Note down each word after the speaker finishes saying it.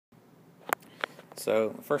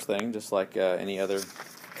So first thing, just like any other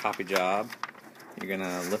copy job, you're going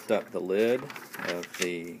to lift up the lid of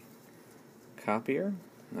the copier,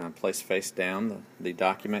 place face down the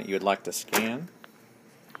document you would like to scan,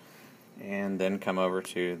 and then come over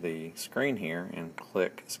to the screen here and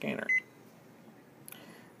click Scanner.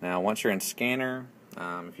 Now once you're in Scanner,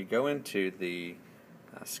 if you go into the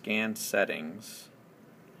scan settings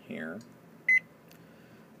here,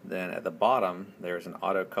 then at the bottom there's an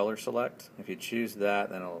auto color select. If you choose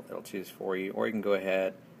that, then it'll choose for you, or you can go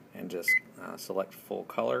ahead and just select full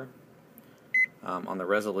color. On the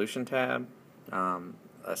resolution tab,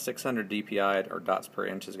 a 600 dpi or dots per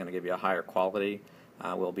inch is going to give you a higher quality.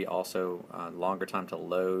 Will be also longer time to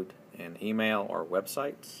load in email or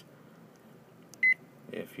websites.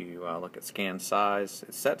 If you look at scan size,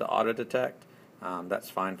 it's set to auto detect. That's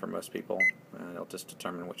fine for most people. It'll just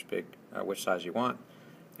determine which size you want,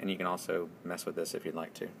 and you can also mess with this if you'd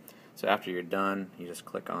like to. So after you're done, you just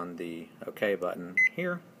click on the OK button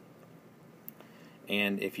here.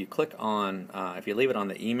 And if you click on, if you leave it on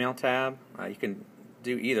the email tab, you can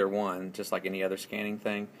do either one, just like any other scanning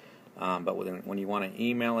thing. But when you want to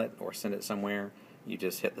email it or send it somewhere, you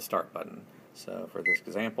just hit the start button. So for this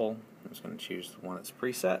example, I'm just going to choose the one that's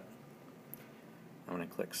preset. I'm going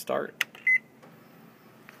to click start,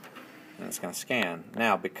 and it's going to scan.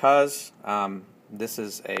 Now, because this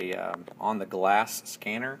is a on the glass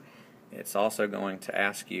scanner, it's also going to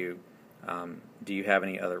ask you, do you have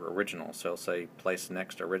any other originals? So it'll say place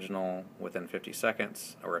next original within 50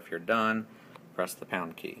 seconds, or if you're done, press the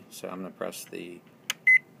pound key. So I'm going to press the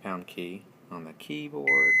pound key on the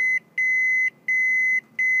keyboard,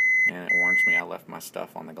 and it warns me I left my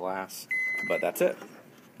stuff on the glass, but that's it.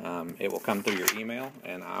 It will come through your email,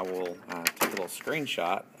 and I will take a little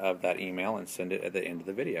screenshot of that email and send it at the end of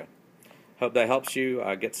the video. Hope that helps you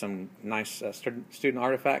get some nice student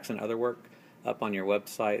artifacts and other work up on your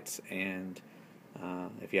websites, and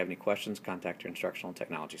if you have any questions, contact your instructional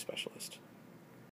technology specialist.